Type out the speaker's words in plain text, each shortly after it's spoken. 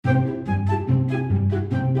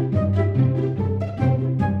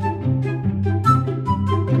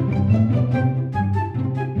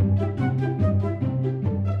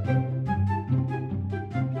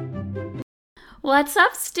What's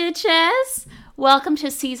up, Stitches? Welcome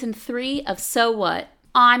to Season 3 of So What?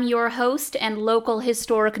 I'm your host and local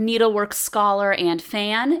historic needlework scholar and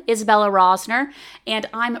fan, Isabella Rosner, and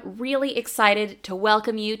I'm really excited to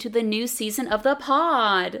welcome you to the new season of the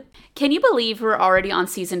pod. Can you believe we're already on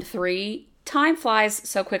Season 3? Time flies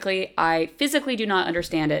so quickly, I physically do not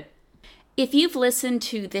understand it. If you've listened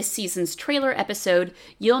to this season's trailer episode,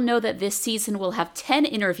 you'll know that this season will have 10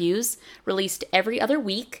 interviews released every other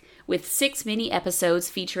week, with 6 mini episodes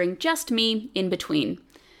featuring just me in between.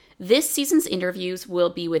 This season's interviews will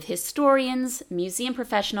be with historians, museum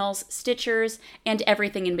professionals, stitchers, and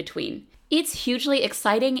everything in between. It's hugely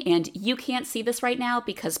exciting, and you can't see this right now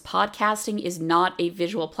because podcasting is not a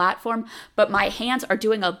visual platform, but my hands are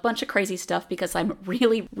doing a bunch of crazy stuff because I'm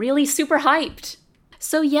really super hyped.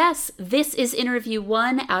 So yes, this is interview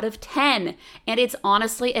 1 out of 10, and it's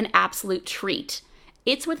honestly an absolute treat.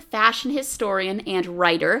 It's with fashion historian and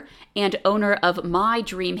writer and owner of my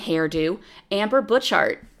dream hairdo, Amber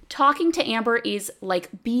Butchart. Talking to Amber is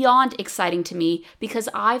beyond exciting to me because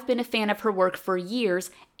I've been a fan of her work for years,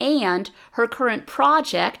 and her current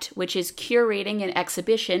project, which is curating an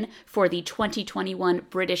exhibition for the 2021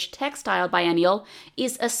 British Textile Biennial,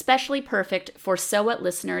 is especially perfect for So What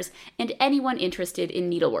listeners and anyone interested in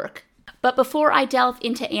needlework. But before I delve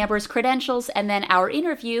into Amber's credentials and then our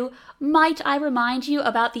interview, might I remind you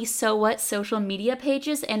about the So What social media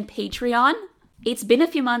pages and Patreon? It's been a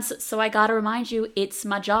few months, so I gotta remind you, it's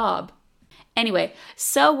my job. Anyway,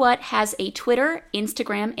 So What has a Twitter,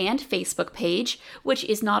 Instagram, and Facebook page, which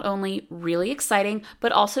is not only really exciting,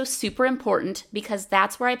 but also super important because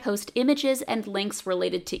that's where I post images and links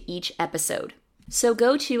related to each episode. So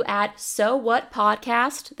go to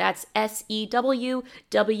 @SoWhatPodcast, that's SEWWHAT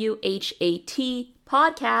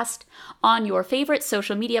podcast, on your favorite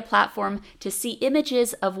social media platform to see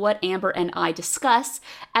images of what Amber and I discuss,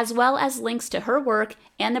 as well as links to her work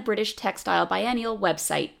and the British Textile Biennial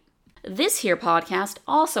website. This here podcast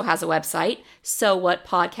also has a website,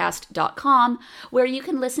 sowhatpodcast.com, where you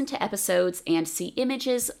can listen to episodes and see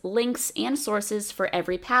images, links, and sources for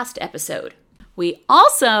every past episode. We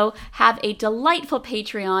also have a delightful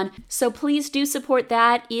Patreon, so please do support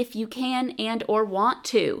that if you can and or want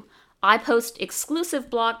to. I post exclusive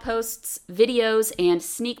blog posts, videos, and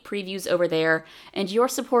sneak previews over there, and your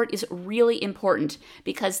support is really important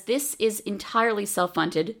because this is entirely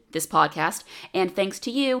self-funded, this podcast, and thanks to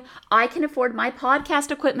you, I can afford my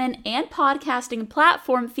podcast equipment and podcasting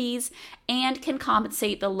platform fees and can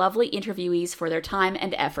compensate the lovely interviewees for their time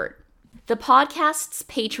and effort. The podcast's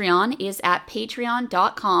Patreon is at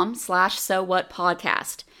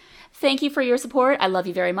patreon.com/sowhatpodcast. Thank you for your support. I love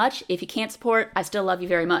you very much. If you can't support, I still love you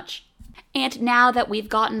very much. And now that we've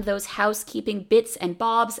gotten those housekeeping bits and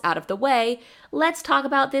bobs out of the way, let's talk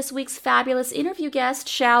about this week's fabulous interview guest,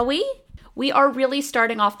 shall we? We are really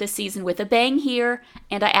starting off this season with a bang here,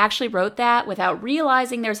 and I actually wrote that without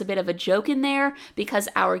realizing there's a bit of a joke in there because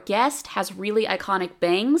our guest has really iconic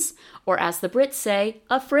bangs, or as the Brits say,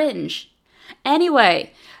 a fringe.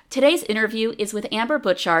 Anyway, today's interview is with Amber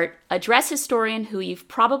Butchart, a dress historian who you've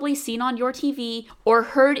probably seen on your TV or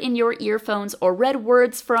heard in your earphones or read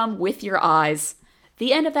words from with your eyes.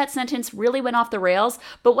 The end of that sentence really went off the rails,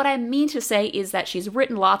 but what I mean to say is that she's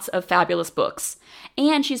written lots of fabulous books,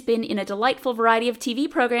 and she's been in a delightful variety of TV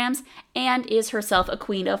programs, and is herself a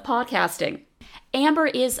queen of podcasting. Amber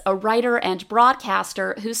is a writer and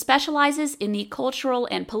broadcaster who specializes in the cultural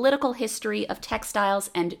and political history of textiles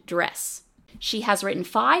and dress. She has written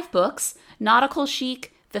 5 books: Nautical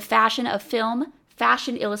Chic, The Fashion of Film,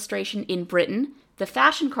 Fashion Illustration in Britain, The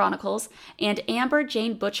Fashion Chronicles, and Amber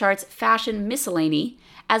Jane Butchart's Fashion Miscellany,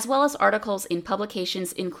 as well as articles in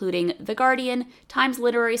publications including The Guardian, Times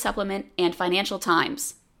Literary Supplement, and Financial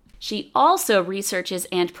Times. She also researches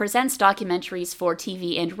and presents documentaries for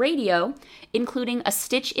TV and radio, including A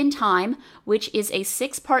Stitch in Time, which is a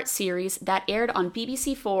 6-part series that aired on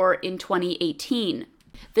BBC4 in 2018.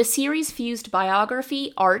 The series fused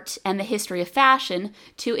biography, art, and the history of fashion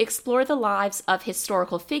to explore the lives of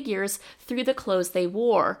historical figures through the clothes they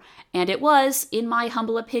wore, and it was, in my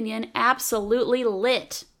humble opinion, absolutely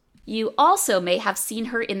lit. You also may have seen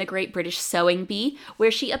her in The Great British Sewing Bee,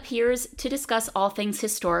 where she appears to discuss all things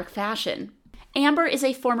historic fashion. Amber is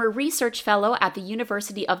a former research fellow at the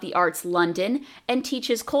University of the Arts London and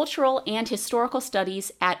teaches cultural and historical studies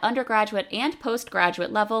at undergraduate and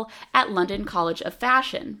postgraduate level at London College of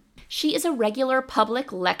Fashion. She is a regular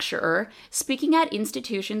public lecturer, speaking at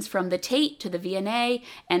institutions from the Tate to the V&A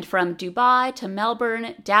and from Dubai to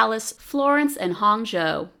Melbourne, Dallas, Florence, and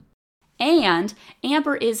Hangzhou. And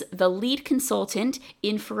Amber is the lead consultant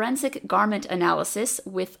in forensic garment analysis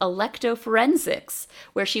with Electroforensics,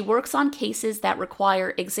 where she works on cases that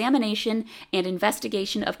require examination and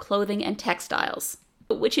investigation of clothing and textiles,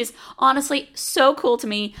 which is honestly so cool to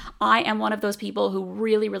me. I am one of those people who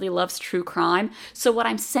really, really loves true crime. So what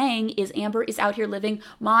I'm saying is Amber is out here living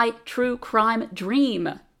my true crime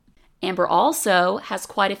dream. Amber also has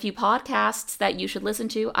quite a few podcasts that you should listen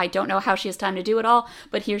to. I don't know how she has time to do it all,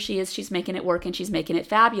 but here she is. She's making it work and she's making it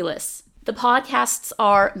fabulous. The podcasts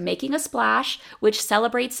are Making a Splash, which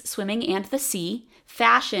celebrates swimming and the sea,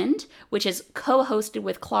 Fashioned, which is co-hosted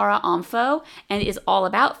with Clara Amfo and is all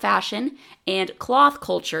about fashion, and Cloth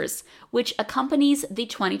Cultures, which accompanies the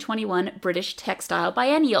 2021 British Textile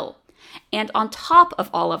Biennial. And on top of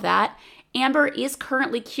all of that, Amber is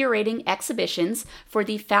currently curating exhibitions for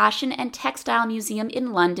the Fashion and Textile Museum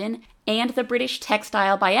in London and the British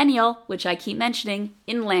Textile Biennial, which I keep mentioning,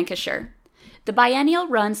 in Lancashire. The biennial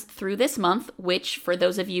runs through this month, which, for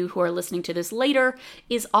those of you who are listening to this later,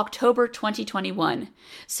 is October 2021.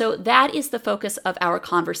 So that is the focus of our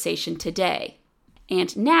conversation today.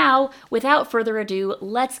 And now, without further ado,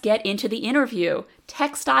 let's get into the interview.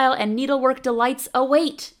 Textile and needlework delights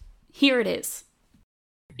await. Here it is.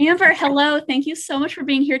 Amber, hello. Thank you so much for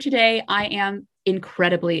being here today. I am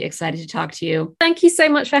incredibly excited to talk to you. Thank you so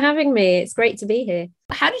much for having me. It's great to be here.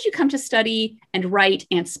 How did you come to study and write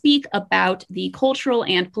and speak about the cultural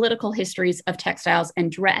and political histories of textiles and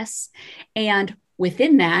dress? And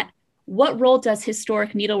within that, what role does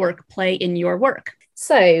historic needlework play in your work?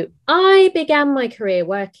 So I began my career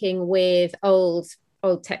working with old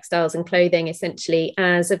textiles and clothing, essentially,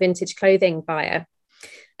 as a vintage clothing buyer.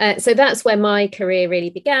 So that's where my career really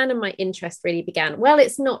began and my interest really began. Well,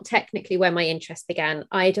 it's not technically where my interest began.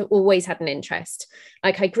 I'd always had an interest.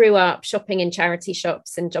 Like I grew up shopping in charity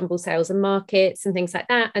shops and jumble sales and markets and things like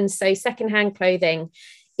that. And so secondhand clothing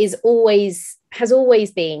has always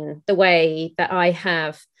been the way that I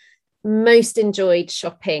have most enjoyed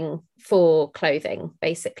shopping for clothing,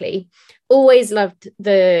 basically. Always loved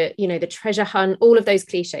the treasure hunt, all of those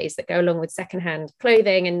cliches that go along with secondhand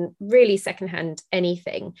clothing, and really secondhand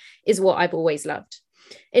anything is what I've always loved.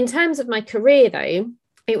 In terms of my career, though,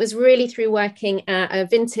 it was really through working at a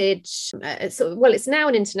vintage, it's now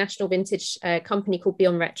an international vintage company called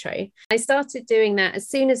Beyond Retro. I started doing that as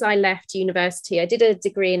soon as I left university. I did a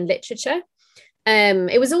degree in literature.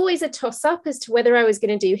 It was always a toss-up as to whether I was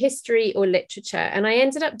going to do history or literature. And I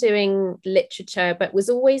ended up doing literature, but was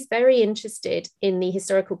always very interested in the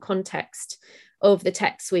historical context of the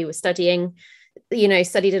texts we were studying.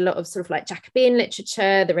 Studied a lot of sort of like Jacobean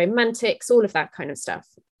literature, the Romantics, all of that kind of stuff.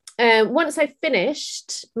 Once I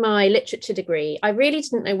finished my literature degree, I really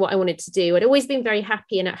didn't know what I wanted to do. I'd always been very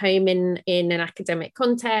happy and at home in an academic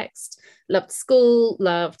context, loved school,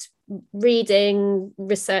 loved reading,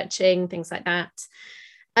 researching, things like that.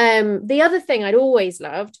 The other thing I'd always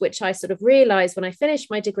loved, which I sort of realized when I finished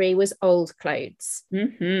my degree, was old clothes.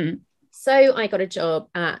 Mm-hmm. So I got a job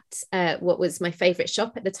at what was my favorite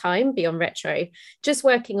shop at the time, Beyond Retro, just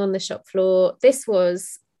working on the shop floor. This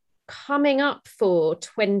was coming up for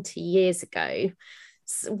 20 years ago,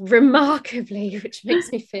 remarkably, which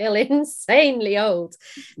makes me feel insanely old.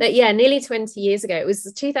 But yeah, nearly 20 years ago. It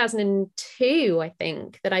was 2002, I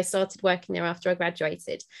think, that I started working there after I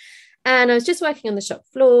graduated. And I was just working on the shop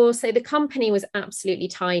floor. So the company was absolutely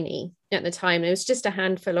tiny at the time. There was just a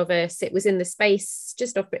handful of us. It was in the space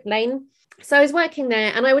just off Brick Lane. So I was working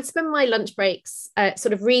there and I would spend my lunch breaks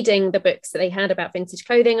sort of reading the books that they had about vintage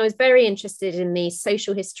clothing. I was very interested in the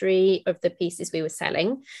social history of the pieces we were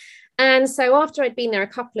selling. And so after I'd been there a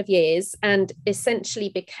couple of years and essentially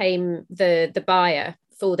became the buyer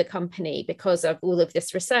for the company because of all of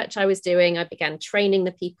this research I was doing, I began training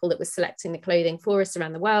the people that were selecting the clothing for us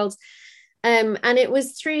around the world. And it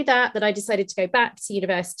was through that I decided to go back to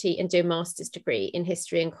university and do a master's degree in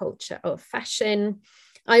history and culture of fashion.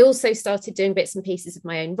 I also started doing bits and pieces of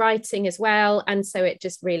my own writing as well. And so it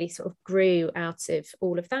just really sort of grew out of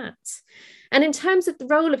all of that. And in terms of the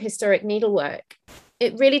role of historic needlework,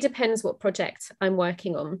 it really depends what project I'm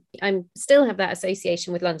working on. I still have that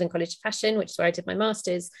association with London College of Fashion, which is where I did my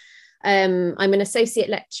master's. I'm an associate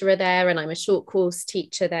lecturer there and I'm a short course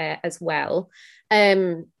teacher there as well.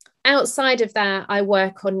 Outside of that, I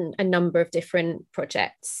work on a number of different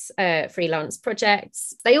projects, freelance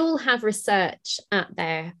projects. They all have research at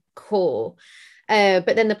their core.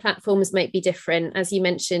 But then the platforms might be different, as you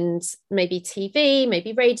mentioned, maybe TV,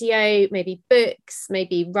 maybe radio, maybe books,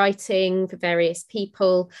 maybe writing for various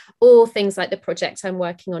people, or things like the project I'm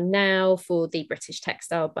working on now for the British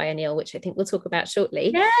Textile Biennial, which I think we'll talk about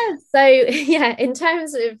shortly. Yes. So yeah, in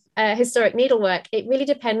terms of historic needlework, it really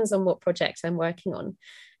depends on what project I'm working on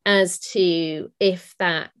as to if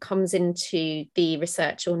that comes into the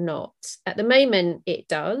research or not. At the moment, it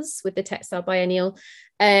does with the Textile Biennial.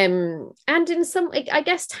 And in some, I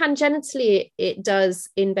guess tangentially, it does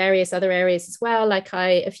in various other areas as well. Like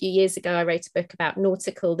a few years ago, I wrote a book about the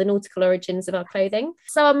nautical origins of our clothing.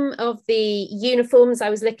 Some of the uniforms I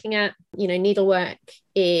was looking at, needlework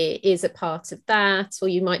is a part of that, or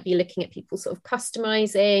you might be looking at people sort of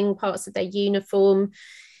customizing parts of their uniform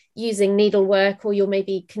using needlework, or you're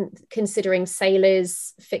maybe considering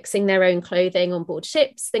sailors fixing their own clothing on board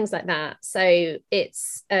ships, things like that. So it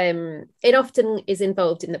often is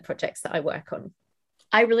involved in the projects that I work on.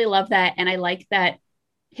 I really love that. And I like that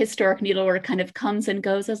historic needlework kind of comes and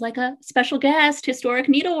goes as like a special guest, historic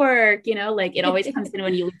needlework, like it always comes in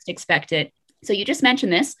when you least expect it. So you just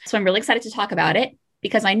mentioned this. So I'm really excited to talk about it,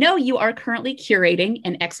 because I know you are currently curating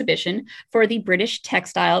an exhibition for the British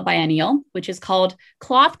Textile Biennial, which is called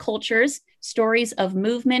Cloth Cultures, Stories of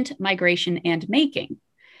Movement, Migration, and Making.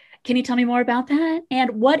 Can you tell me more about that?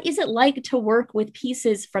 And what is it like to work with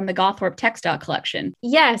pieces from the Gawthorpe Textile Collection?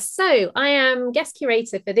 Yes, so I am guest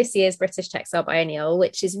curator for this year's British Textile Biennial,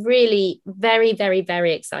 which is really very, very,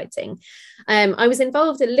 very exciting. I was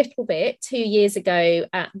involved a little bit 2 years ago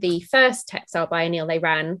at the first Textile Biennial they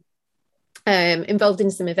ran, involved in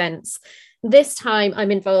some events. This time I'm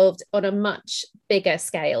involved on a much bigger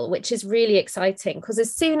scale, which is really exciting, because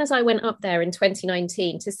as soon as I went up there in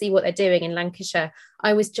 2019 to see what they're doing in Lancashire,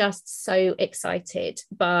 I was just so excited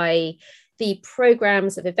by the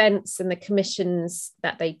programmes of events and the commissions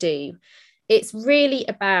that they do. It's right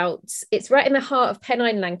in the heart of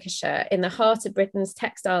Pennine, Lancashire, in the heart of Britain's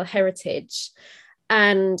textile heritage.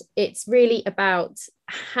 And it's really about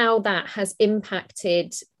how that has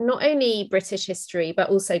impacted not only British history, but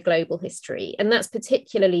also global history. And that's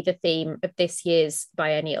particularly the theme of this year's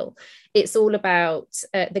biennial. It's all about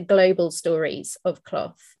the global stories of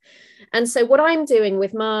cloth. And so what I'm doing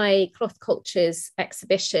with my Cloth Cultures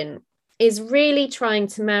exhibition is really trying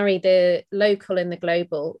to marry the local and the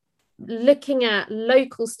global, looking at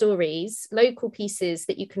local stories, local pieces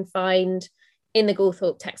that you can find in the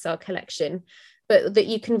Gawthorpe Textile Collection, but that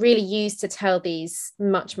you can really use to tell these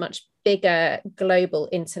much, much bigger global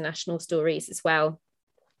international stories as well.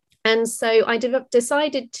 And so I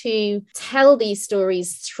decided to tell these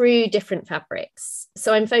stories through different fabrics.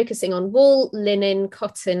 So I'm focusing on wool, linen,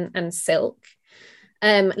 cotton, and silk,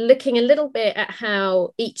 looking a little bit at how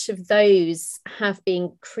each of those have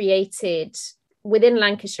been created within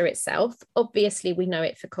Lancashire itself. Obviously, we know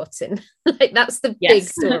it for cotton. Like that's the big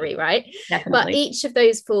story, right? Definitely. But each of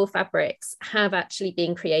those 4 fabrics have actually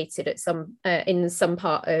been created at in some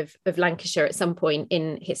part of Lancashire at some point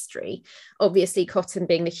in history. Obviously, cotton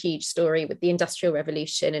being the huge story with the Industrial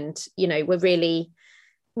Revolution, and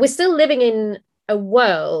we're still living in a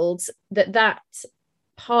world that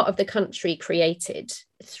part of the country created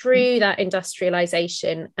through that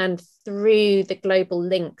industrialization and through the global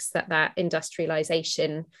links that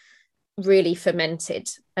industrialization really fermented,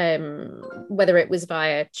 whether it was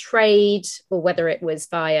via trade or whether it was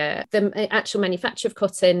via the actual manufacture of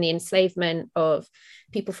cotton, the enslavement of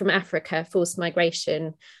people from Africa, forced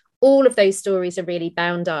migration. All of those stories are really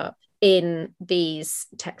bound up in these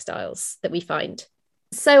textiles that we find.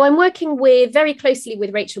 So I'm working very closely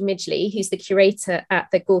with Rachel Midgley, who's the curator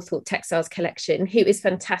at the Gawthorpe Textiles Collection, who is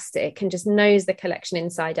fantastic and just knows the collection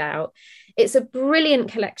inside out. It's a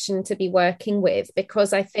brilliant collection to be working with,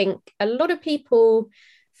 because I think a lot of people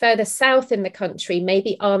further south in the country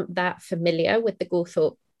maybe aren't that familiar with the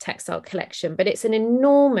Gawthorpe Textile Collection, but it's an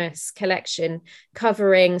enormous collection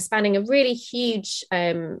spanning a really huge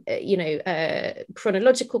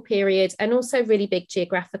chronological period, and also really big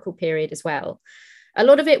geographical period as well. A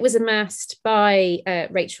lot of it was amassed by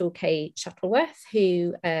Rachel K. Shuttleworth,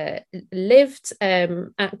 who lived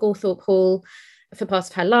at Gawthorpe Hall for part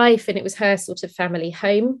of her life, and it was her sort of family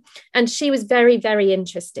home. And she was very, very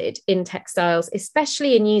interested in textiles,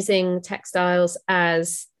 especially in using textiles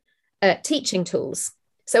as teaching tools.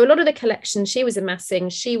 So a lot of the collection she was amassing,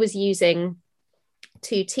 she was using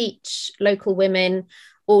to teach local women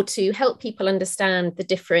or to help people understand the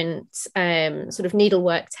different sort of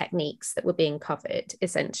needlework techniques that were being covered,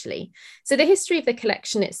 essentially. So the history of the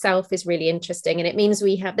collection itself is really interesting. And it means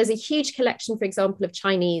there's a huge collection, for example, of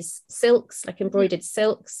Chinese silks, like embroidered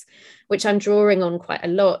silks, which I'm drawing on quite a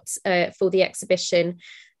lot for the exhibition.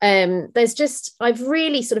 I've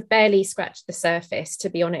really sort of barely scratched the surface, to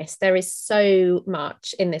be honest. There is so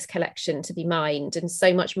much in this collection to be mined and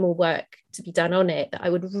so much more work to be done on it that I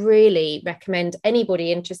would really recommend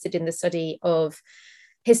anybody interested in the study of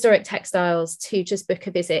historic textiles to just book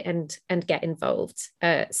a visit and get involved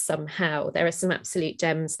somehow. There are some absolute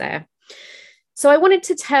gems there. So I wanted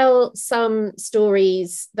to tell some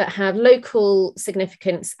stories that have local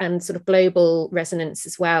significance and sort of global resonance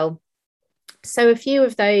as well. So a few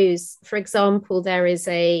of those, for example, there is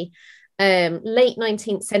a late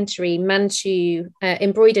 19th century Manchu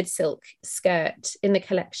embroidered silk skirt in the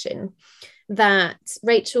collection that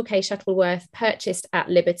Rachel K. Shuttleworth purchased at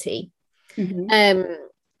Liberty. Mm-hmm.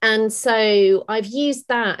 And so I've used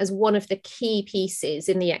that as one of the key pieces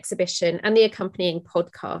in the exhibition and the accompanying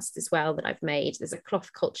podcast as well that I've made. There's a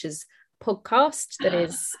Cloth Cultures podcast that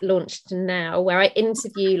is launched now, where I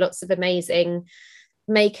interview lots of amazing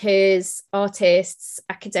makers, artists,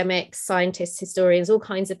 academics, scientists, historians, all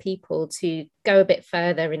kinds of people to go a bit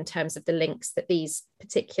further in terms of the links that these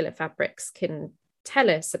particular fabrics can tell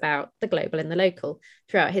us about the global and the local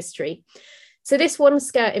throughout history. So this one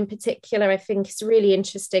skirt in particular, I think is really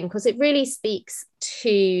interesting because it really speaks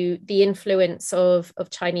to the influence of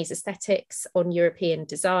Chinese aesthetics on European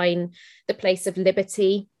design, the place of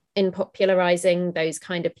Liberty in popularizing those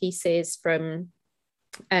kind of pieces from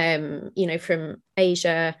from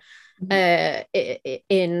Asia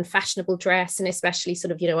in fashionable dress, and especially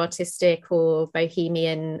sort of, artistic or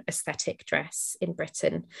bohemian aesthetic dress in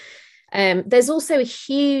Britain. There's also a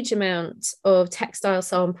huge amount of textile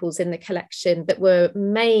samples in the collection that were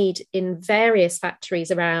made in various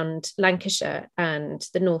factories around Lancashire and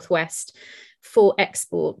the Northwest for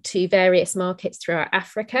export to various markets throughout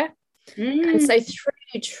Africa. And so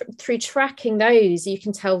through tracking those, you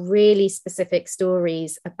can tell really specific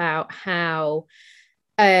stories about how,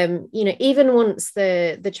 even once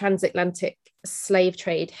the transatlantic slave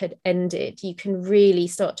trade had ended, you can really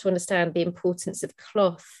start to understand the importance of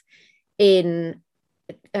cloth in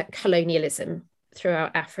colonialism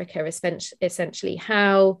throughout Africa, essentially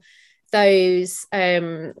how those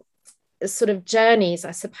sort of journeys,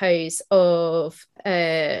 I suppose, of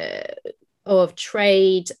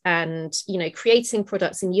trade and, creating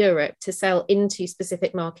products in Europe to sell into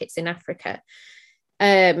specific markets in Africa.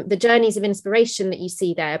 The journeys of inspiration that you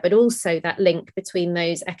see there, but also that link between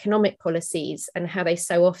those economic policies and how they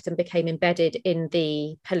so often became embedded in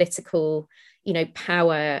the political,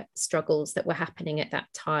 power struggles that were happening at that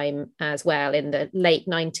time as well in the late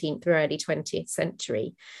 19th or early 20th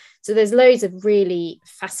century. So there's loads of really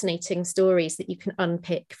fascinating stories that you can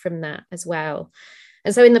unpick from that as well.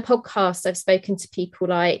 And so in the podcast, I've spoken to people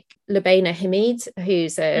like Lubaina Hamid,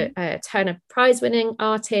 who's a Turner Prize-winning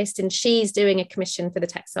artist, and she's doing a commission for the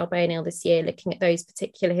Textile Biennial this year, looking at those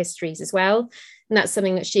particular histories as well. And that's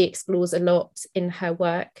something that she explores a lot in her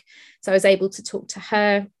work. So I was able to talk to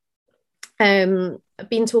her. I've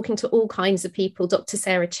been talking to all kinds of people. Dr.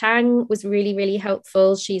 Sarah Chang was really, really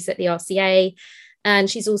helpful. She's at the RCA. And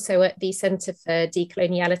she's also at the Centre for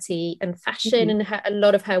Decoloniality and Fashion. Mm-hmm. And a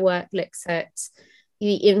lot of her work looks at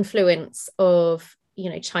the influence of,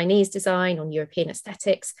 Chinese design on European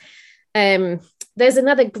aesthetics. There's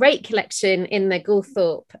another great collection in the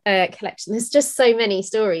Gawthorpe collection. There's just so many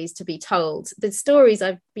stories to be told. The stories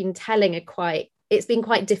I've been telling it's been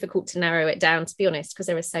quite difficult to narrow it down, to be honest, because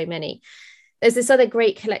there are so many. There's this other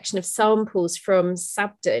great collection of samples from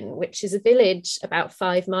Sabden, which is a village about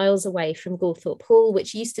 5 miles away from Gawthorpe Hall,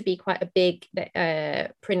 which used to be quite a big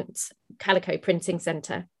calico printing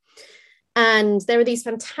centre. And there are these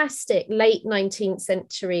fantastic late 19th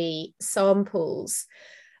century samples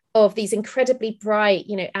of these incredibly bright,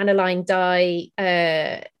 aniline dye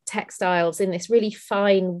textiles in this really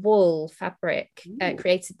fine wool fabric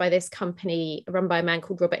created by this company run by a man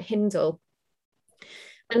called Robert Hindle.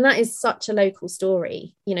 And that is such a local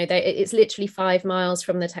story. It's literally 5 miles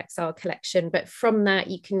from the textile collection. But from that,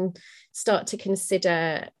 you can start to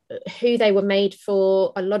consider who they were made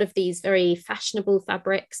for. A lot of these very fashionable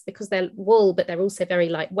fabrics, because they're wool, but they're also very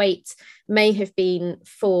lightweight, may have been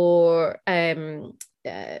for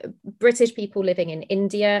British people living in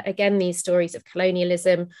India. Again, these stories of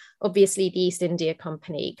colonialism. Obviously, the East India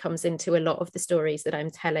Company comes into a lot of the stories that I'm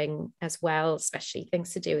telling as well, especially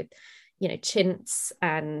things to do with chintz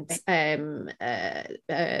and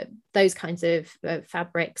those kinds of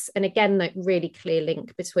fabrics. And again, that really clear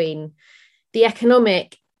link between the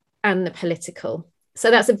economic and the political.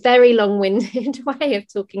 So that's a very long-winded way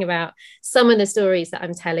of talking about some of the stories that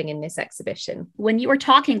I'm telling in this exhibition. When you were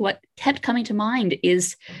talking, what kept coming to mind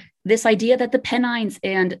is this idea that the Pennines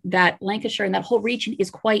and that Lancashire and that whole region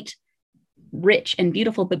is quite rich and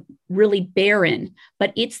beautiful, but really barren.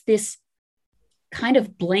 But it's this kind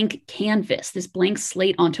of blank canvas, this blank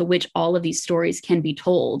slate onto which all of these stories can be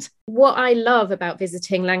told. What I love about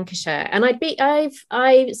visiting Lancashire, and I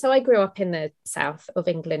grew up in the south of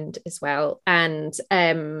England as well, and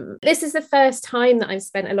this is the first time that I've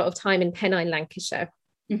spent a lot of time in Pennine, Lancashire.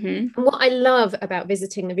 Mm-hmm. And what I love about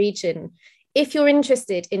visiting the region, if you're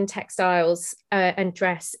interested in textiles and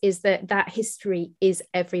dress, is that history is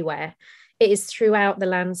everywhere. It is throughout the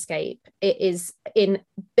landscape. It is in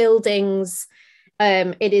buildings.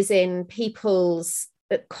 It is in people's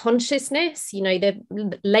consciousness. You know,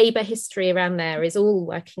 the labour history around there is all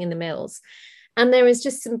working in the mills. And there is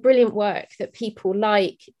just some brilliant work that people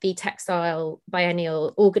like the Textile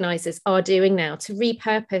Biennial organisers are doing now to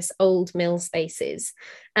repurpose old mill spaces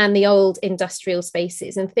and the old industrial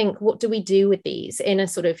spaces and think, what do we do with these in a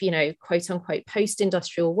sort of, you know, quote unquote,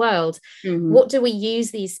 post-industrial world? Mm-hmm. What do we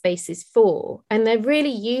use these spaces for? And they're really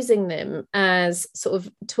using them as sort of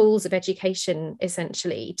tools of education,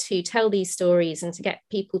 essentially, to tell these stories and to get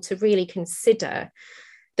people to really consider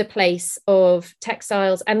the place of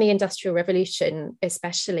textiles and the Industrial Revolution,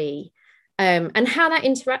 especially, and how that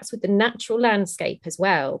interacts with the natural landscape as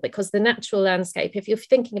well. Because the natural landscape, if you're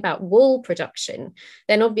thinking about wool production,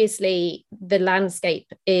 then obviously the landscape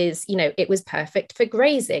is, you know, it was perfect for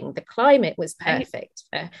grazing. The climate was perfect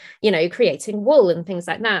for, you know, creating wool and things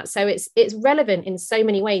like that. So it's relevant in so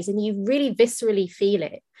many ways, and you really viscerally feel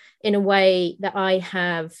it in a way that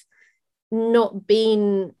I've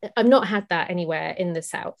not had that anywhere in the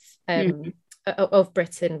south of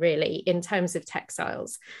Britain, really, in terms of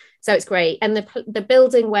textiles. So it's great. And the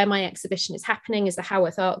building where my exhibition is happening is the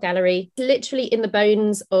Haworth Art Gallery. Literally in the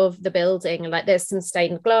bones of the building, like there's some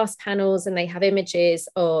stained glass panels, and they have images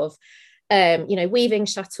of you know, weaving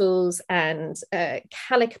shuttles and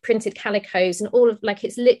printed calicos and all of, like,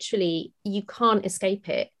 it's literally, you can't escape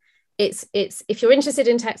it. It's if you're interested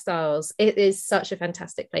in textiles, it is such a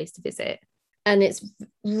fantastic place to visit. And it's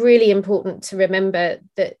really important to remember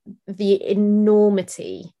that the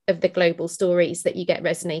enormity of the global stories that you get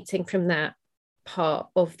resonating from that part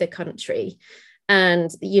of the country. And,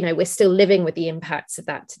 you know, we're still living with the impacts of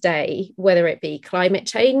that today, whether it be climate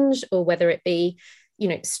change or whether it be, you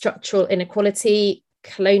know, structural inequality,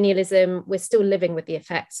 colonialism. We're still living with the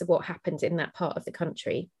effects of what happened in that part of the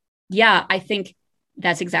country. Yeah, I think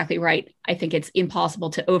that's exactly right. I think it's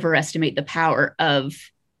impossible to overestimate the power of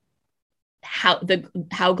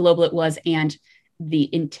how global it was and the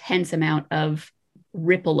intense amount of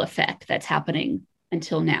ripple effect that's happening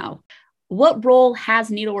until now. What role has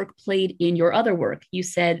needlework played in your other work? You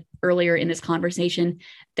said earlier in this conversation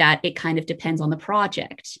that it kind of depends on the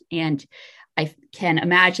project. And I can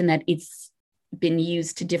imagine that it's been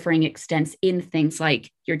used to differing extents in things like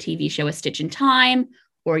your TV show, A Stitch in Time,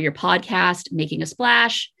 or your podcast, Making a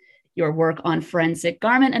Splash, your work on forensic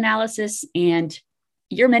garment analysis, and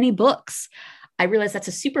your many books. I realize that's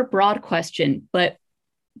a super broad question, but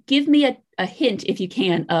give me a hint, if you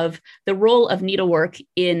can, of the role of needlework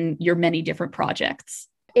in your many different projects.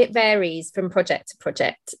 It varies from project to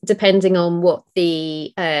project, depending on what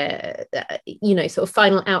the, you know, sort of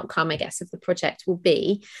final outcome, I guess, of the project will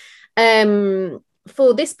be.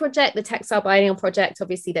 For this project, the Textile Biennial project,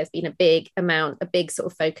 obviously there's been a big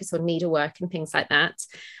sort of focus on needlework and things like that.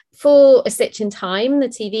 For A Stitch in Time, the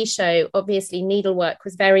TV show, obviously needlework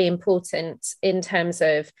was very important in terms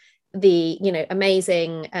of the, you know,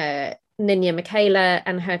 amazing Ninya Michaela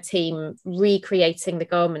and her team recreating the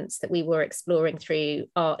garments that we were exploring through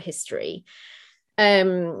art history.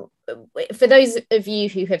 For those of you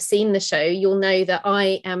who have seen the show, you'll know that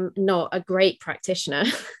I am not a great practitioner.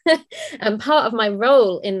 And part of my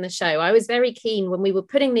role in the show, I was very keen when we were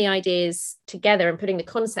putting the ideas together and putting the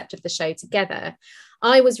concept of the show together.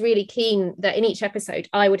 I was really keen that in each episode,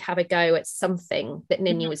 I would have a go at something that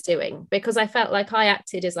Ninya was doing, because I felt like I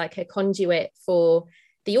acted as like a conduit for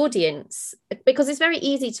the audience, because it's very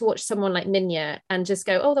easy to watch someone like Ninya and just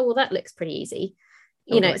go, oh, well, that looks pretty easy.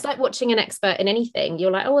 You know, it's like watching an expert in anything.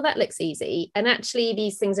 You're like, oh, well, that looks easy. And actually,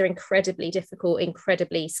 these things are incredibly difficult,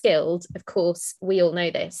 incredibly skilled. Of course, we all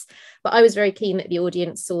know this. But I was very keen that the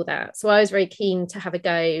audience saw that. So I was very keen to have a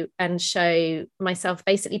go and show myself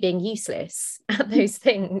basically being useless at those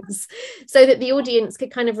things, so that the audience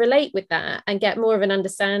could kind of relate with that and get more of an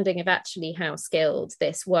understanding of actually how skilled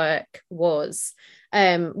this work was.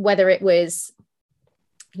 Whether it was,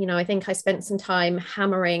 you know, I think I spent some time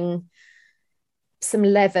hammering some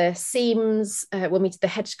leather seams when we did the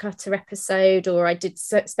hedge cutter episode, or I did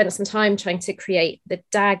spend some time trying to create the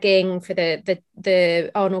dagging for the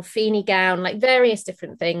Arnolfini gown, like various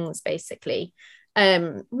different things basically.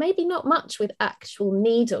 Maybe not much with actual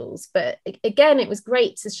needles, but again, it was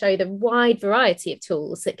great to show the wide variety of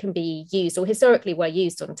tools that can be used or historically were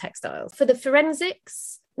used on textiles. For the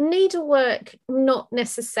forensics, needlework, not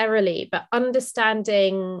necessarily, but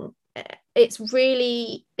understanding, it's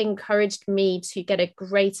really encouraged me to get a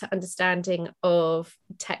greater understanding of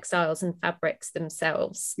textiles and fabrics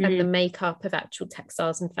themselves and the makeup of actual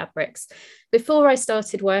textiles and fabrics. Before I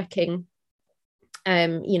started working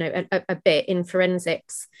a bit in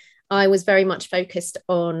forensics, I was very much focused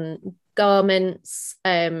on garments,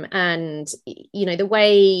 and the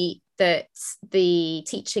way that the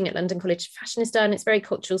teaching at London College of Fashion is done, it's very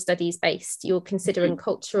cultural studies based. You're considering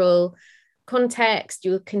cultural context,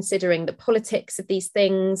 you're considering the politics of these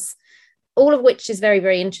things, all of which is very,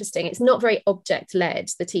 very interesting. It's not very object led,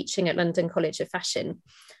 the teaching at London College of Fashion.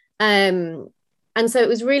 And so it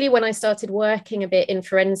was really when I started working a bit in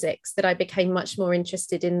forensics that I became much more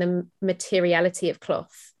interested in the materiality of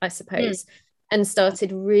cloth, I suppose, and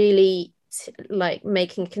started really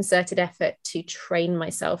making a concerted effort to train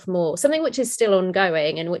myself more, something which is still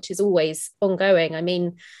ongoing and which is always ongoing. I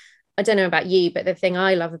mean, I don't know about you, but the thing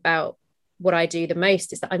I love about what I do the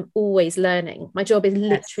most is that I'm always learning. My job is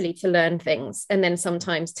literally to learn things and then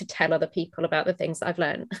sometimes to tell other people about the things that I've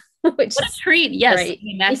learned. Which what a treat. Yes. Great. I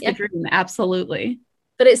mean, that's the dream. Absolutely.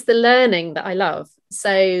 But it's the learning that I love.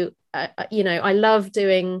 So, I love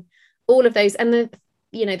doing all of those. And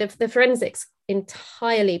the forensics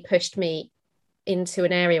entirely pushed me into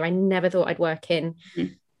an area I never thought I'd work in,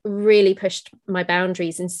 really pushed my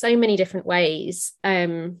boundaries in so many different ways.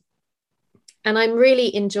 And I'm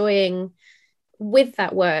really enjoying, with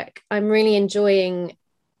that work, I'm really enjoying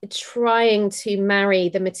trying to marry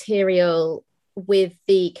the material with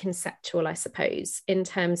the conceptual, I suppose, in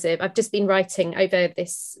terms of, I've just been writing over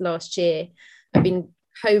this last year, I've been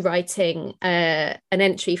co-writing an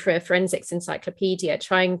entry for a forensics encyclopedia,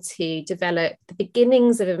 trying to develop the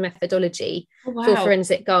beginnings of a methodology for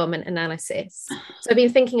forensic garment analysis. So I've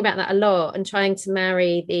been thinking about that a lot and trying to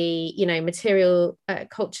marry the, material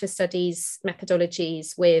culture studies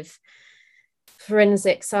methodologies with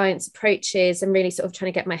forensic science approaches and really sort of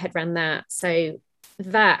trying to get my head around that. So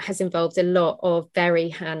that has involved a lot of very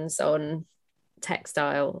hands-on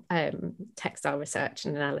textile research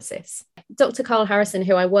and analysis. Dr. Carl Harrison,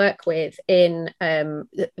 who I work with in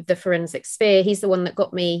the forensic sphere, he's the one that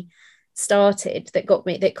got me started,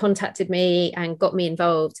 that contacted me and got me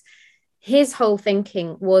involved. His whole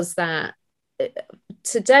thinking was that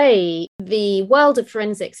today the world of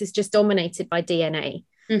forensics is just dominated by DNA,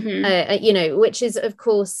 which is of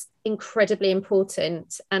course incredibly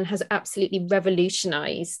important and has absolutely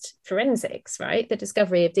revolutionized forensics, right? The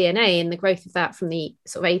discovery of DNA and the growth of that from the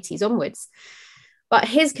sort of 80s onwards. But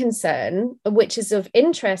his concern, which is of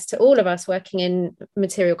interest to all of us working in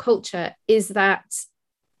material culture, is that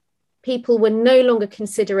people were no longer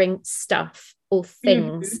considering stuff or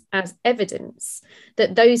things as evidence,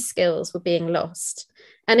 that those skills were being lost.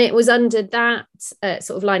 And it was under that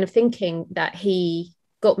sort of line of thinking that he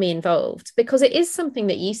got me involved, because it is something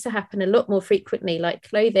that used to happen a lot more frequently, like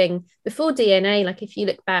clothing before DNA. Like if you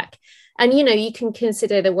look back and, you can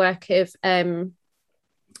consider the work of,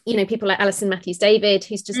 people like Alison Matthews David,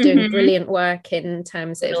 who's just doing brilliant work in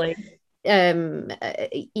terms of,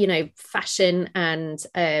 fashion and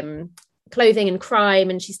clothing and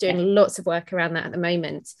crime. And she's doing lots of work around that at the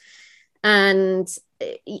moment. And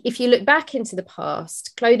if you look back into the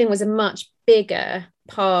past, clothing was a much bigger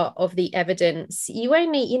part of the evidence. You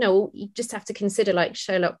only, you just have to consider like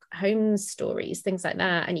Sherlock Holmes stories, things like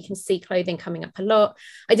that, and you can see clothing coming up a lot.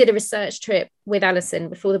 I did a research trip with Alison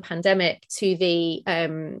before the pandemic to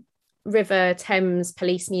the River Thames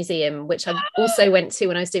Police Museum, which I also went to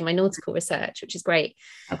when I was doing my nautical research, which is great.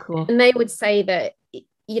 Oh, cool. And they would say that,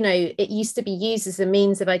 it used to be used as a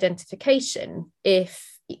means of identification. If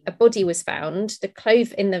a body was found,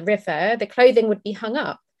 in the river, the clothing would be hung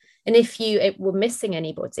up. And if you were missing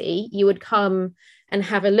anybody, you would come and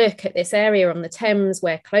have a look at this area on the Thames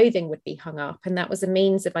where clothing would be hung up. And that was a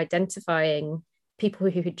means of identifying people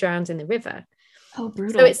who had drowned in the river. Oh,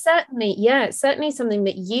 brutal. So it's certainly something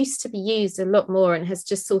that used to be used a lot more and has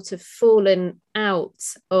just sort of fallen out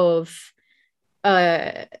of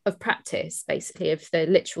practice, basically, of the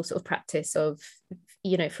literal sort of practice of,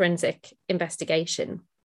 forensic investigation.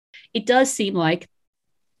 It does seem like,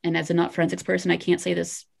 and as a not forensics person, I can't say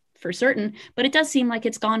this for certain, but it does seem like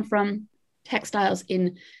it's gone from textiles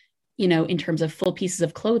in terms of full pieces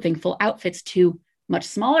of clothing, full outfits, to much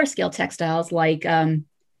smaller scale textiles like,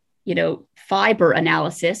 fiber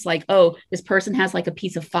analysis, like, oh, this person has like a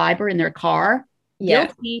piece of fiber in their car.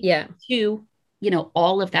 To,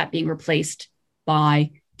 all of that being replaced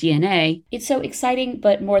by DNA. It's so exciting,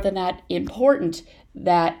 but more than that, important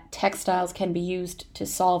that textiles can be used to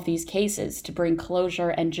solve these cases, to bring closure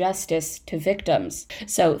and justice to victims.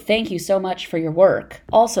 So thank you so much for your work.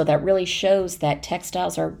 Also, that really shows that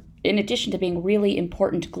textiles are, in addition to being really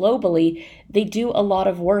important globally, they do a lot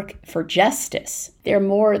of work for justice. They're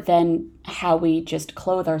more than how we just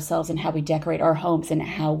clothe ourselves and how we decorate our homes and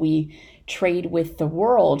how we trade with the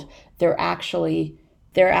world. They're actually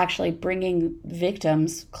bringing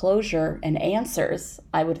victims closure and answers,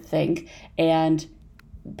 I would think, and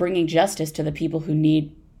bringing justice to the people who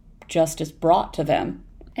need justice brought to them.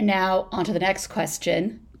 And now on to the next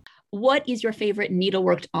question. What is your favorite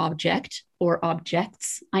needleworked object or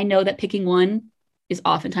objects? I know that picking one is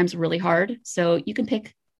oftentimes really hard, so you can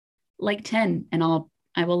pick like 10 and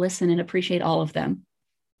I will listen and appreciate all of them.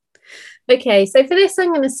 Okay, so for this, I'm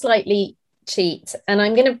going to slightly cheat, and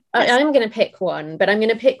I'm going to pick one, but I'm going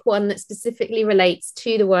to pick one that specifically relates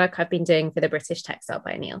to the work I've been doing for the British Textile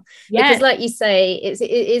Biennial. Yes. Because like you say, it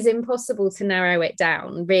is impossible to narrow it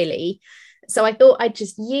down, really. So I thought I'd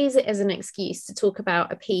just use it as an excuse to talk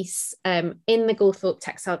about a piece in the Gawthorpe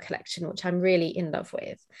Textile Collection, which I'm really in love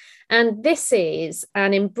with. And this is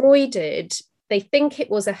an embroidered, they think it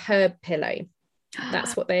was a herb pillow.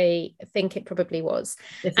 That's what they think it probably was.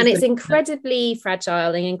 And it's incredibly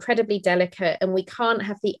fragile and incredibly delicate. And we can't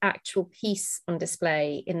have the actual piece on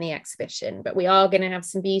display in the exhibition, but we are going to have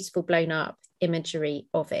some beautiful blown up imagery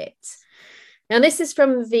of it. Now, this is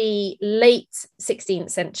from the late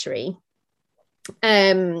 16th century.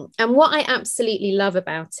 And what I absolutely love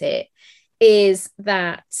about it is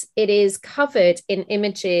that it is covered in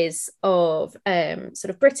images of sort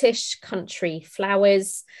of British country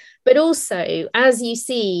flowers, but also, as you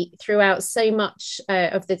see throughout so much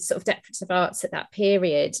of the sort of decorative arts at that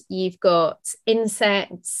period, you've got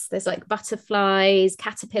insects, there's like butterflies,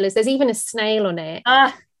 caterpillars, there's even a snail on it.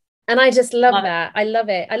 And I just love that. I love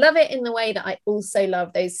it. I love it in the way that I also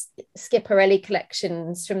love those Schiaparelli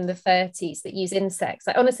collections from the 30s that use insects.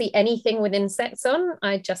 Like honestly, anything with insects on,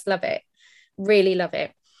 I just love it. Really love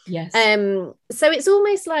it. Yes. So it's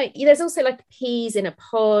almost like there's also like peas in a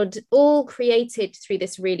pod, all created through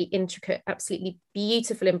this really intricate, absolutely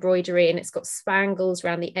beautiful embroidery, and it's got spangles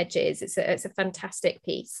around the edges. It's a fantastic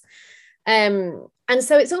piece. And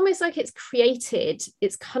so it's almost like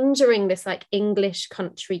it's conjuring this like English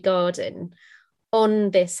country garden on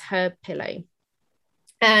this herb pillow,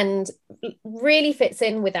 and really fits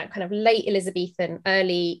in with that kind of late Elizabethan,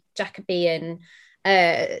 early Jacobean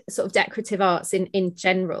sort of decorative arts in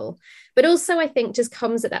general, but also I think just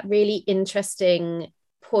comes at that really interesting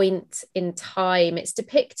point in time. It's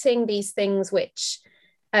depicting these things which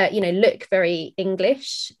look very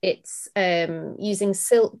English. It's using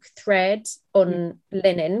silk thread on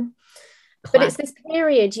linen. But it's this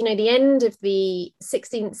period, the end of the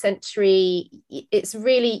 16th century, it's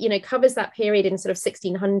really, covers that period in sort of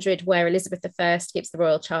 1600 where Elizabeth I gives the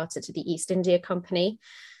Royal Charter to the East India Company.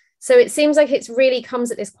 So it seems like it really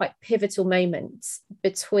comes at this quite pivotal moment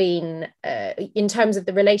between, in terms of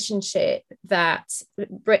the relationship that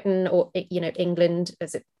Britain or, England,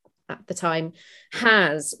 as it at the time,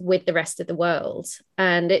 has with the rest of the world.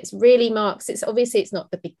 And it really marks, it's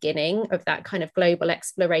not the beginning of that kind of global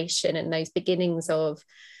exploration and those beginnings of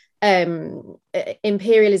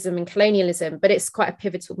imperialism and colonialism, but it's quite a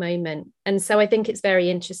pivotal moment. And so I think it's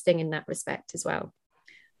very interesting in that respect as well.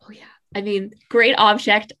 Oh yeah. I mean, great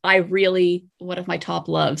object. One of my top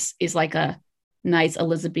loves is like a nice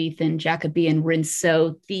Elizabethan Jacobean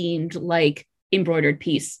rinceau themed like embroidered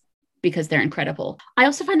piece, because they're incredible. I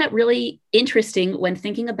also find that really interesting when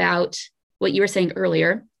thinking about what you were saying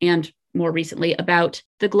earlier and more recently about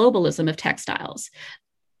the globalism of textiles.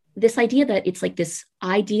 This idea that it's like this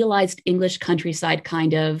idealized English countryside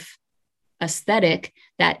kind of aesthetic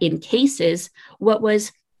that encases what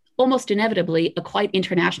was almost inevitably a quite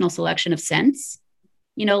international selection of scents,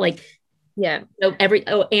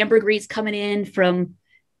 ambergris coming in from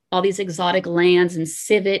all these exotic lands, and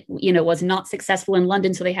civet, was not successful in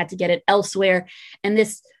London, so they had to get it elsewhere. And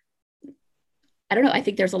this, I don't know, I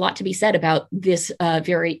think there's a lot to be said about this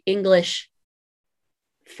very English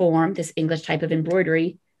form, this English type of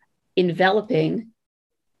embroidery enveloping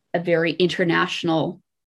a very international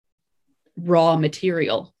raw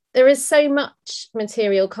material. There is so much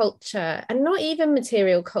material culture, and not even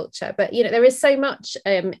material culture, but there is so much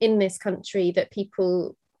in this country that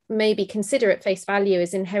people maybe consider at face value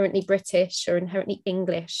as inherently British or inherently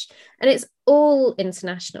English, and it's all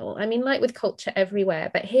international. I mean, like with culture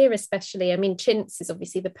everywhere, but here especially, I mean, chintz is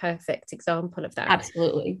obviously the perfect example of that.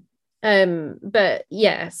 Absolutely. But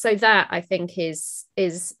yeah, so that I think is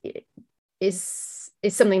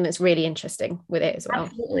is something that's really interesting with it as well.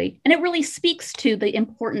 Absolutely. And it really speaks to the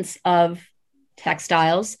importance of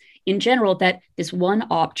textiles in general, that this one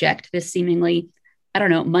object, this seemingly, I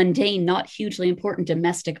don't know, mundane, not hugely important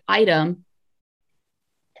domestic item,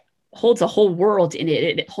 holds a whole world in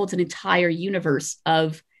it. It holds an entire universe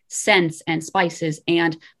of scents and spices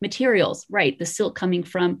and materials, right? The silk coming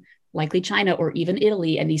from likely China or even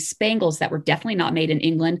Italy, and these spangles that were definitely not made in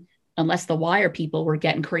England unless the wire people were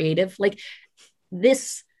getting creative. Like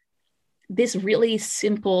this really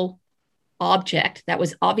simple object that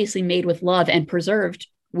was obviously made with love and preserved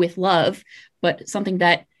with love, but something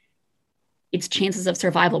that its chances of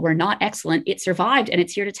survival were not excellent. It survived, and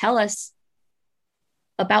it's here to tell us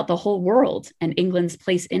about the whole world and England's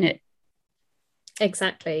place in it.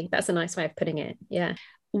 Exactly. That's a nice way of putting it. Yeah.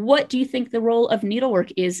 What do you think the role of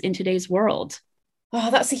needlework is in today's world? Oh,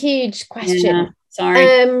 that's a huge question. Yeah, sorry.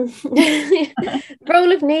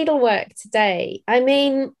 Role of needlework today. I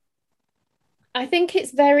mean, I think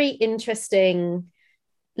it's very interesting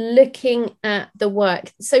looking at the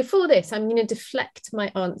work. So for this, I'm going to deflect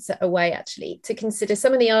my answer away actually to consider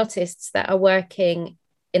some of the artists that are working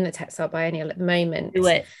in the textile biennial at the moment. Do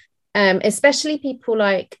it. Especially people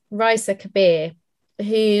like Raisa Kabir,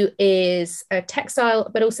 who is a textile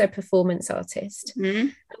but also performance artist. Mm-hmm.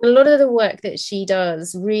 A lot of the work that she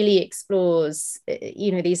does really explores,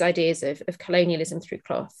 these ideas of colonialism through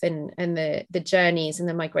cloth and the journeys and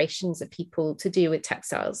the migrations of people to do with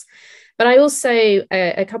textiles. But I also,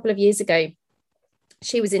 a couple of years ago,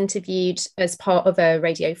 she was interviewed as part of a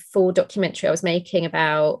Radio 4 documentary I was making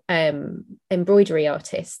about embroidery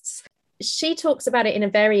artists. She talks about it in a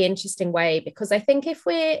very interesting way, because I think if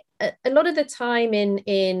we're a lot of the time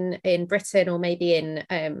in Britain, or maybe in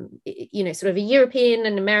sort of a European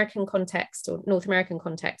and American context or North American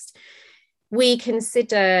context, we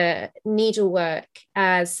consider needlework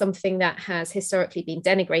as something that has historically been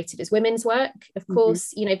denigrated as women's work. Of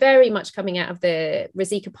course, very much coming out of the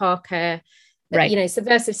Rosika Parker, right,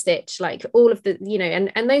 subversive stitch, like all of the,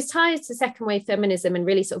 and those ties to second wave feminism and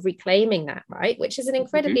really sort of reclaiming that, right, which is an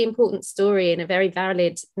incredibly important story and a very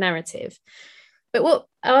valid narrative. But what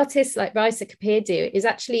artists like Raisa Kabir do is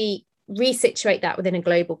actually resituate that within a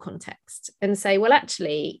global context and say, well,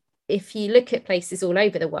 actually, if you look at places all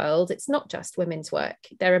over the world, it's not just women's work.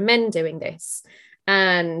 There are men doing this,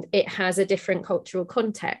 and it has a different cultural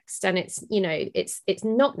context, and it's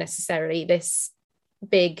not necessarily this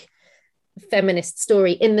big feminist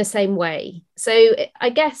story in the same way. So I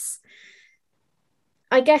guess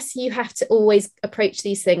you have to always approach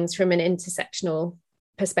these things from an intersectional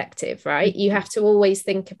perspective, right? You have to always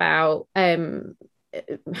think about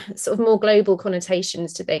sort of more global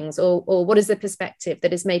connotations to things, or what is the perspective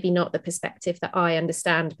that is maybe not the perspective that I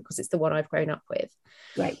understand because it's the one I've grown up with.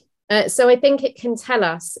 Right. So I think it can tell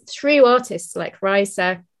us through artists like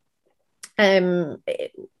Raisa,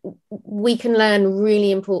 we can learn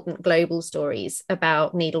really important global stories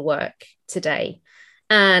about needlework today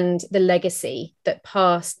and the legacy that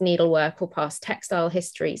past needlework or past textile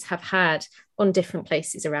histories have had on different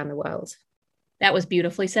places around the world. That was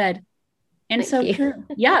beautifully said. And Thank so you. true.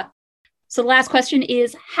 Yeah. So the last question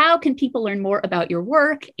is, how can people learn more about your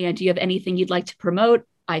work? And do you have anything you'd like to promote?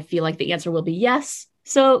 I feel like the answer will be yes.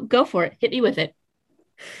 So go for it. Hit me with it.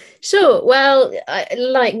 Sure. Well,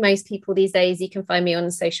 like most people these days, you can find me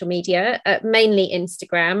on social media, mainly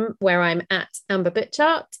Instagram, where I'm at Amber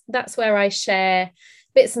Butchart. That's where I share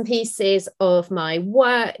bits and pieces of my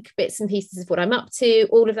work, bits and pieces of what I'm up to,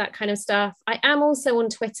 all of that kind of stuff. I am also on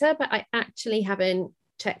Twitter, but I actually haven't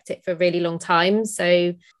checked it for a really long time.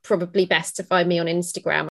 So probably best to find me on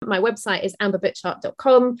Instagram. My website is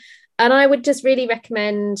amberbutchart.com. And I would just really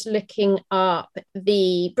recommend looking up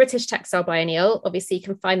the British Textile Biennial. Obviously, you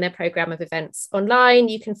can find their programme of events online.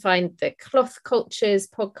 You can find the Cloth Cultures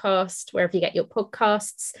podcast, wherever you get your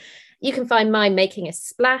podcasts. You can find my Making a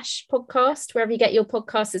Splash podcast, wherever you get your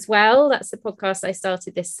podcasts as well. That's the podcast I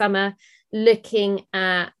started this summer, looking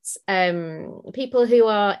at people who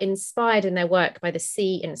are inspired in their work by the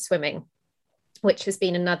sea and swimming, which has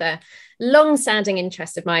been another long-standing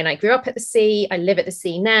interest of mine. I grew up at the sea. I live at the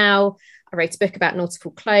sea now. I wrote a book about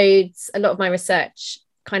nautical clothes. A lot of my research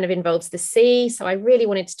kind of involves the sea. So I really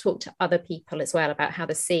wanted to talk to other people as well about how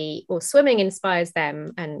the sea or swimming inspires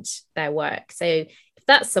them and their work. So if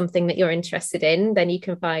that's something that you're interested in, then you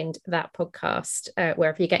can find that podcast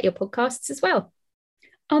wherever you get your podcasts as well.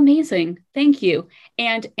 Amazing. Thank you.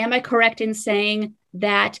 And am I correct in saying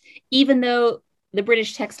that even though the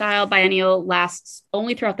British Textile Biennial lasts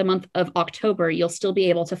only throughout the month of October, you'll still be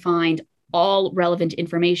able to find all relevant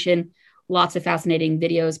information, lots of fascinating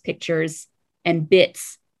videos, pictures, and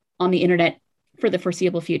bits on the internet for the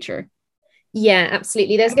foreseeable future? Yeah,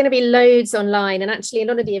 absolutely. There's going to be loads online. And actually, a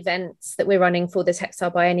lot of the events that we're running for the Textile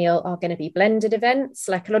Biennial are going to be blended events.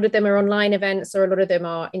 Like a lot of them are online events, or a lot of them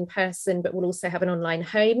are in person, but we'll also have an online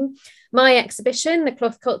home. My exhibition, the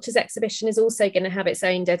Cloth Cultures exhibition, is also going to have its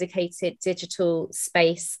own dedicated digital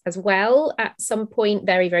space as well at some point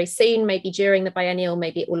very, very soon, maybe during the biennial,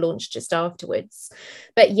 maybe it will launch just afterwards.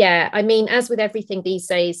 But yeah, I mean, as with everything these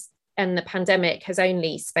days, and the pandemic has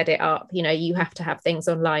only sped it up, you have to have things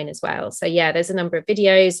online as well. So yeah, there's a number of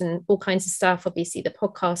videos and all kinds of stuff. Obviously the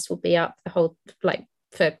podcast will be up the whole, like,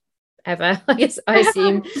 forever, I guess, I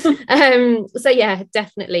assume. So yeah,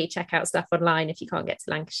 definitely check out stuff online if you can't get to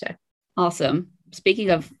Lancashire. Awesome. Speaking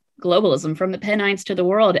of globalism, from the Pennines to the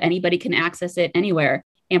world, anybody can access it anywhere.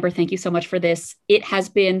 Amber, thank you so much for this. It has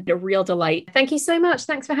been a real delight. Thank you so much.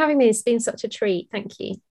 Thanks for having me. It's been such a treat. Thank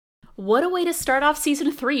you. What a way to start off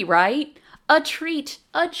season 3, right? A treat,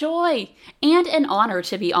 a joy, and an honor,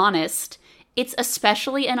 to be honest. It's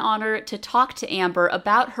especially an honor to talk to Amber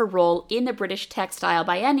about her role in the British Textile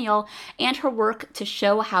Biennial and her work to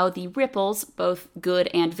show how the ripples, both good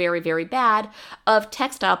and very, very bad, of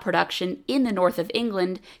textile production in the north of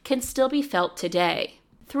England can still be felt today.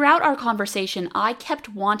 Throughout our conversation, I kept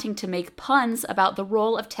wanting to make puns about the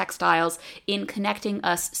role of textiles in connecting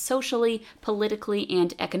us socially, politically,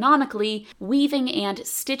 and economically, weaving and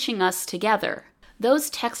stitching us together. Those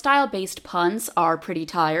textile-based puns are pretty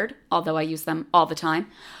tired, although I use them all the time,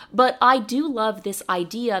 but I do love this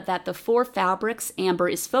idea that the 4 fabrics Amber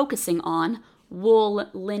is focusing on, wool,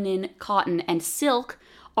 linen, cotton, and silk,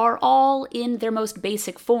 are all in their most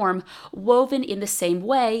basic form, woven in the same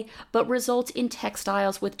way, but result in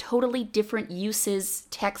textiles with totally different uses,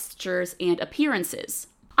 textures, and appearances.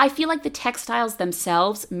 I feel like the textiles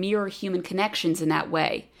themselves mirror human connections in that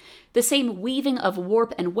way. The same weaving of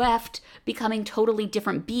warp and weft, becoming totally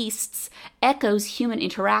different beasts, echoes human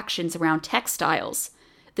interactions around textiles.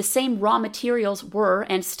 The same raw materials were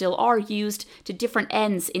and still are used to different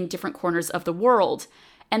ends in different corners of the world,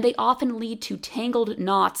 and they often lead to tangled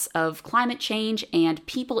knots of climate change and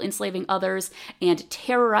people enslaving others and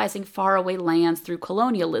terrorizing faraway lands through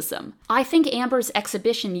colonialism. I think Amber's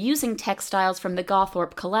exhibition using textiles from the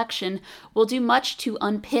Gawthorpe collection will do much to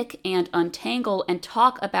unpick and untangle and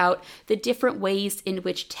talk about the different ways in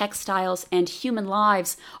which textiles and human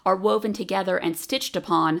lives are woven together and stitched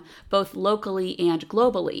upon, both locally and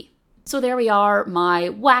globally. So there we are, my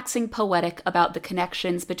waxing poetic about the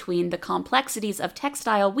connections between the complexities of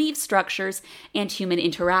textile weave structures and human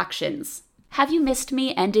interactions. Have you missed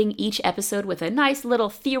me ending each episode with a nice little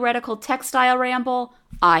theoretical textile ramble?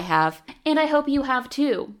 I have, and I hope you have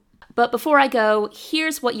too. But before I go,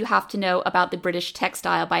 here's what you have to know about the British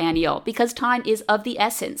Textile Biennial, because time is of the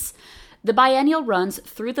essence. The biennial runs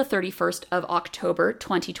through the 31st of October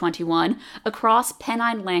 2021 across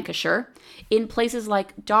Pennine, Lancashire, in places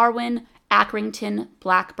like Darwin, Accrington,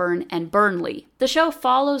 Blackburn, and Burnley. The show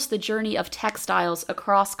follows the journey of textiles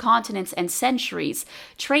across continents and centuries,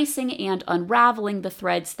 tracing and unraveling the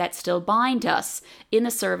threads that still bind us in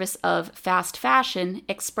the service of fast fashion,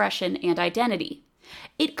 expression, and identity.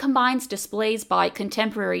 It combines displays by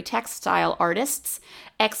contemporary textile artists,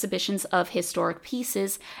 exhibitions of historic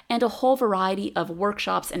pieces, and a whole variety of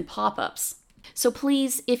workshops and pop-ups. So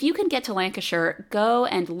please, if you can get to Lancashire, go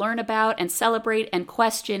and learn about and celebrate and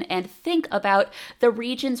question and think about the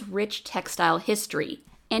region's rich textile history.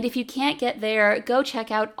 And if you can't get there, go check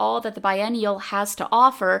out all that the biennial has to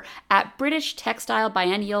offer at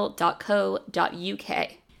brishtextilebiennial.co.uk.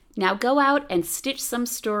 Now go out and stitch some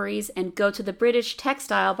stories and go to the British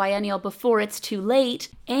Textile Biennial before it's too late.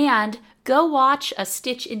 And go watch A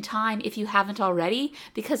Stitch in Time if you haven't already,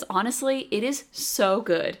 because honestly, it is so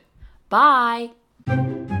good. Bye!